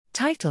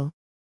Title: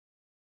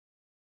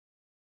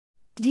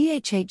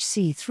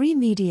 DHHC3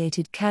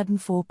 mediated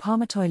Cadm4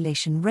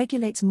 palmitoylation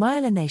regulates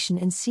myelination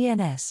in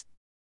CNS.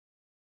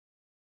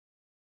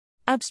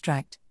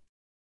 Abstract: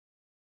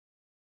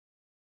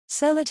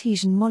 Cell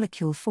adhesion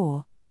molecule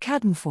 4,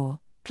 Cadm4,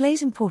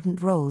 plays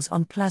important roles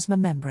on plasma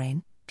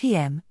membrane,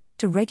 PM,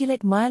 to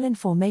regulate myelin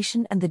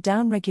formation, and the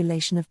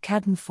downregulation of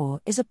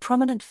Cadm4 is a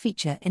prominent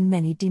feature in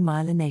many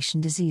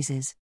demyelination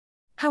diseases.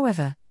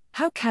 However,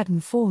 how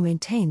Cadm4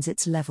 maintains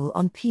its level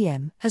on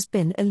PM has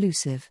been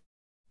elusive.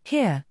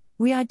 Here,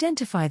 we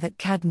identify that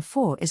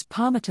Cadm4 is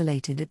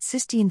palmitoylated at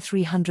cysteine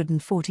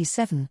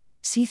 347,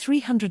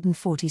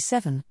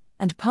 C347,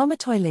 and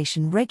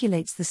palmitoylation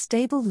regulates the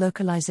stable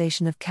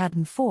localization of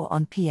Cadm4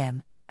 on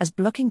PM, as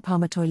blocking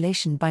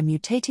palmitoylation by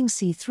mutating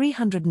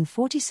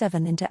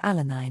C347 into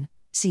alanine,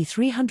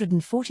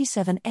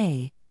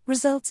 C347A,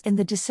 results in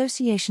the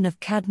dissociation of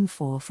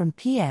Cadm4 from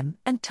PM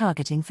and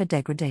targeting for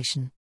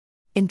degradation.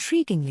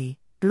 Intriguingly,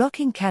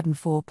 blocking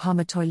Cadm4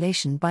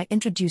 palmitoylation by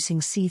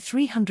introducing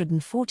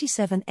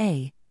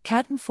C347A,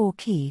 Cadm4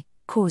 key,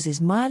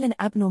 causes myelin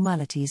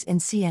abnormalities in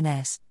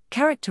CNS,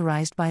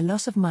 characterized by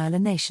loss of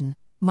myelination,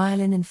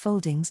 myelin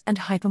enfoldings, and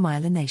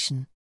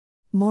hypermyelination.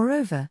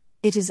 Moreover,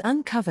 it is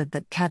uncovered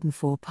that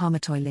Cadm4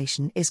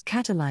 palmitoylation is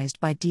catalyzed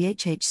by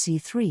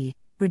DHHC3,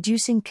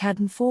 reducing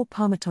Cadm4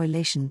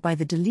 palmitoylation by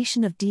the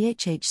deletion of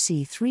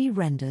DHHC3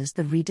 renders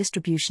the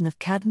redistribution of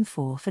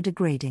Cadm4 for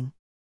degrading.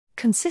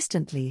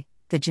 Consistently,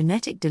 the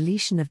genetic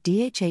deletion of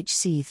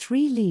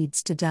DHHC3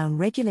 leads to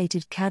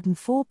downregulated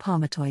Cadm4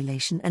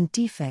 palmitoylation and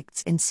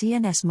defects in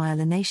CNS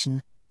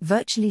myelination,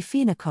 virtually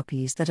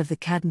phenocopies that of the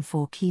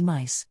Cadm4 key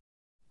mice.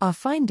 Our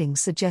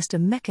findings suggest a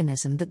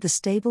mechanism that the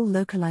stable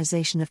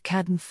localization of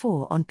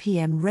Cadm4 on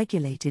PM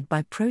regulated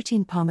by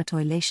protein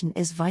palmitoylation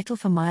is vital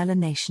for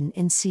myelination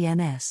in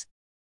CNS.